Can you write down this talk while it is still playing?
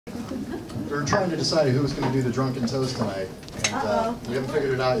We were trying to decide who was going to do the drunken toast tonight, and we haven't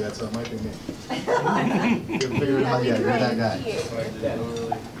figured it out yet, so it might be me. We haven't figured it out yet. You're that guy.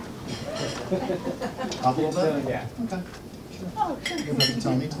 Up a little bit? Yeah. Okay. Sure. You have to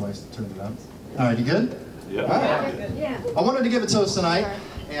tell me twice to turn it up. All right, you good? Yeah. All right. Yeah. I wanted to give a toast tonight,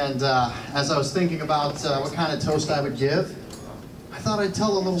 and as I was thinking about what kind of toast I would give, I thought I'd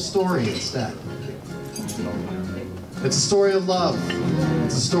tell a little story instead. It's a story of love.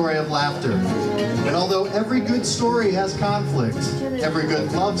 It's a story of laughter. And although every good story has conflict, every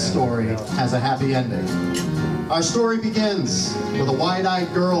good love story has a happy ending. Our story begins with a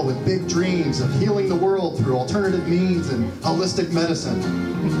wide-eyed girl with big dreams of healing the world through alternative means and holistic medicine.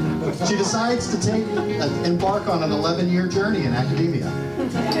 She decides to embark on an 11-year journey in academia.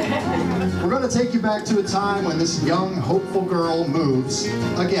 We're going to take you back to a time when this young, hopeful girl moves,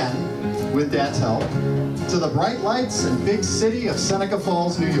 again, with Dad's help, to the bright lights and big city of Seneca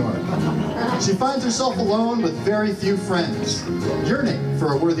Falls, New York. She finds herself alone with very few friends, yearning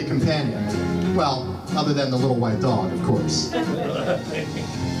for a worthy companion. Well, other than the little white dog, of course.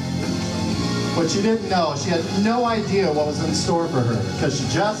 But she didn't know, she had no idea what was in store for her, because she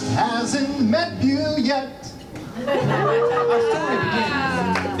just hasn't met Bue yet. Our story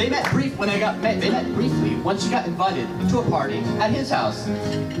begins. They met briefly once she got invited to a party at his house.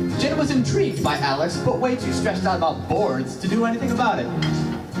 Jen was intrigued by Alex, but way too stressed out about boards to do anything about it.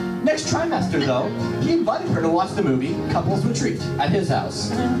 Next trimester, though, he invited her to watch the movie Couples Retreat at his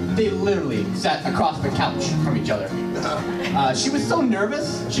house. They literally sat across the couch from each other. She was so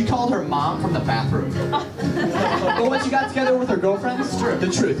nervous, she called her mom from the bathroom. But when she got together with her girlfriends, the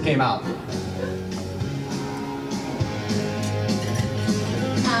truth came out.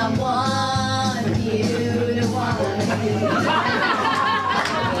 I want you to want me. I need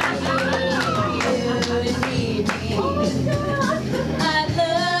you to need me. I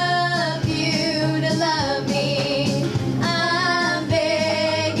love you to love me. I'm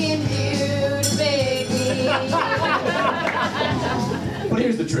begging you to beg me. But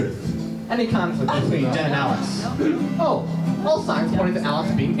here's the truth. Any conflict between Jen and Alex? Oh, all signs pointed to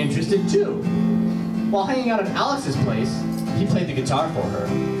Alex being interested too. While hanging out at Alex's place, he played the guitar for her.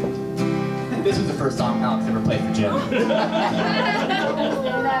 This was the first song Alex ever played for Jen.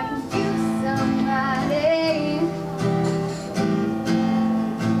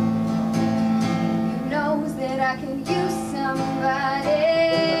 I can use somebody,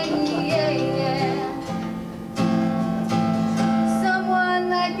 yeah, yeah. Someone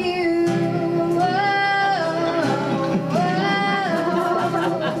like you.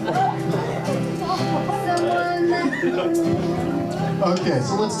 Someone like you. Okay,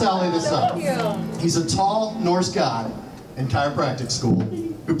 so let's tally this up. He's a tall Norse god in chiropractic school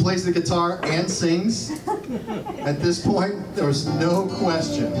who plays the guitar and sings. At this point, there was no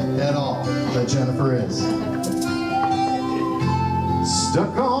question at all that Jennifer is.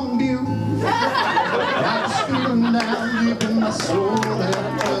 Stuck on Bue, life's feeling down deep in my soul that I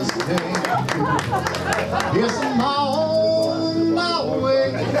just can't do. Yes, I'm on my way.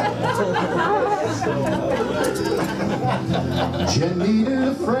 Jen needed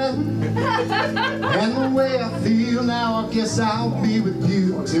a friend, and the way I feel now, I guess I'll be with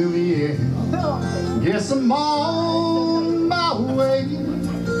you till the end. Yes, I'm on my way.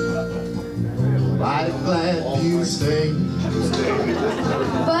 Mighty glad you stayed.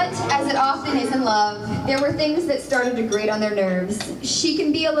 But, as it often is in love, there were things that started to grate on their nerves. She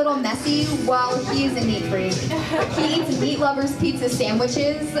can be a little messy while he is a neat freak. He eats meat lovers pizza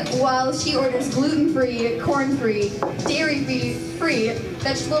sandwiches while she orders gluten-free, corn-free, dairy-free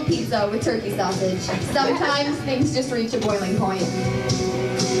vegetable pizza with turkey sausage. Sometimes things just reach a boiling point.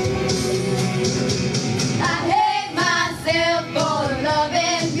 I hate myself for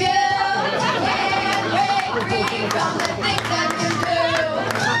loving you. Can't break free from the things that you do.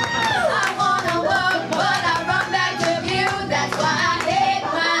 I wanna work, but I run back to you. That's why I hate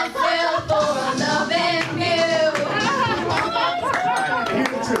myself for loving you.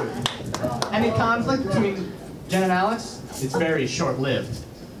 Here's the truth. Any conflict between Jen and Alex is very short-lived.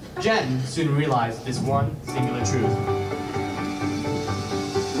 Jen soon realized this one singular truth.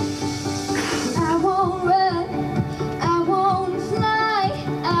 I won't run, I won't fly,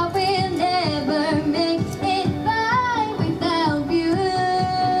 I will never make it by without you,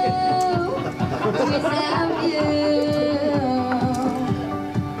 without you.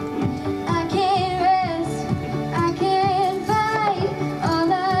 I can't rest, I can't fight,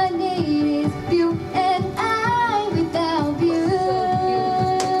 all I need is you and I without you.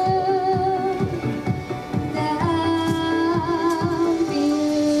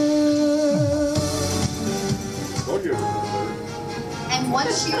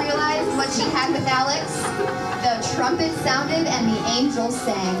 realized what she had with Alex, the trumpet sounded and the angels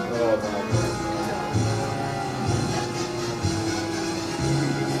sang.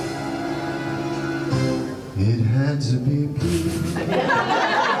 It had to be Bue.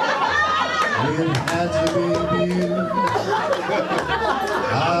 It had to be Bue.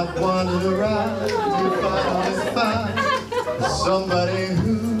 I've wandered around to finally find somebody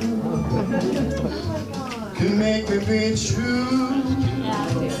who could make me be true,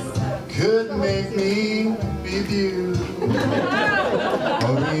 could make me be Bue,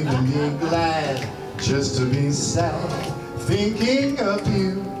 or even be glad just to be sad thinking of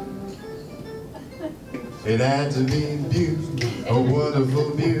you. It had to be Bue, a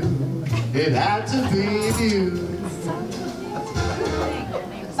wonderful Bue. It had to be Bue.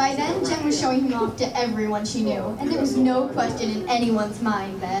 By then, Jen was showing him off to everyone she knew, and there was no question in anyone's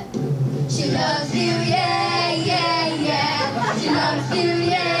mind that She loves you, yeah, yeah, yeah. She loves you,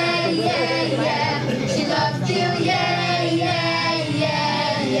 yeah, yeah, yeah. She loves you, yeah, yeah,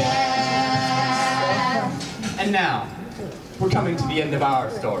 yeah, yeah. And now, we're coming to the end of our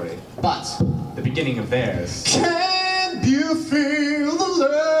story, but the beginning of theirs. Can you feel the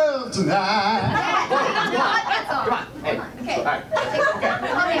love tonight? Come on, hey. Okay. All right.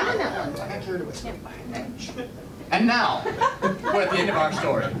 I got carried away. And now, we're at the end of our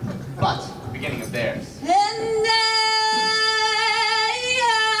story, but the beginning of theirs. And I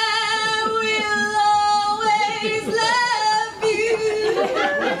will always love you.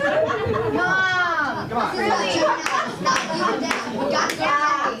 Mom! Come on. Really? Stop you and Dad. We got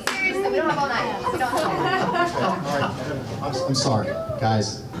that. Seriously, we don't have all night. We don't have all night. I'm sorry,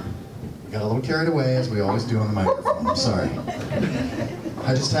 guys. We got a little carried away, as we always do on the microphone. I'm sorry.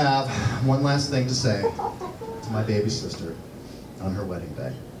 I just have one last thing to say to my baby sister on her wedding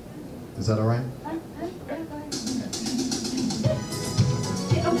day. Is that all right?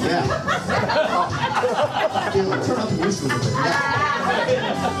 Yeah. Yeah, turn up the music a little bit.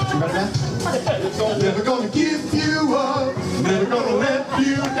 Yeah. You ready, man? Never gonna give you up, never gonna let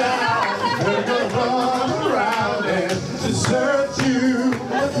you down, never gonna run around and desert you,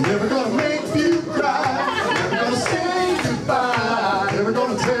 never gonna make you cry, never gonna say goodbye, never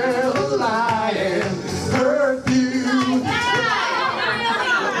gonna tell a lie and hurt you.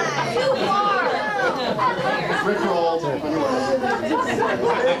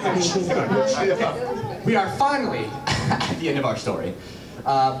 We are finally at the end of our story,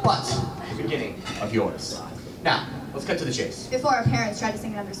 but the beginning of yours. Now, let's cut to the chase. before our parents tried to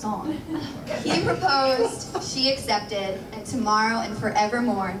sing another song. He proposed, she accepted, and tomorrow and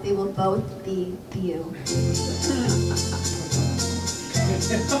forevermore they will both be Bue.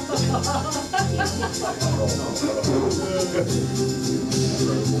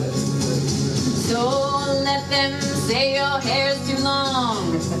 So let them say your hair's too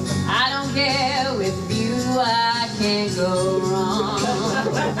long. I don't care, with you I can't go wrong.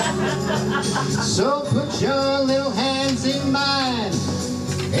 So put your little hands in mine.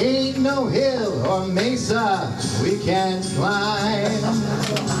 Ain't no hill or mesa we can't climb.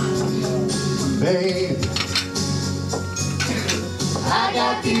 Babe, I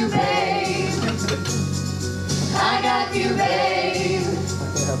got you, babe. I got you, babe.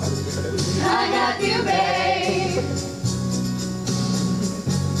 I got you, babe.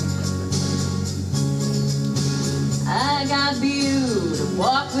 I got Bue to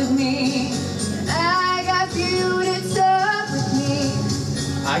walk with me. I got Bue to talk with me.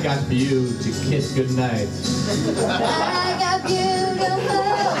 I got Bue to kiss goodnight. I got Bue to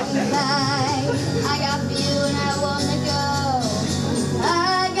hug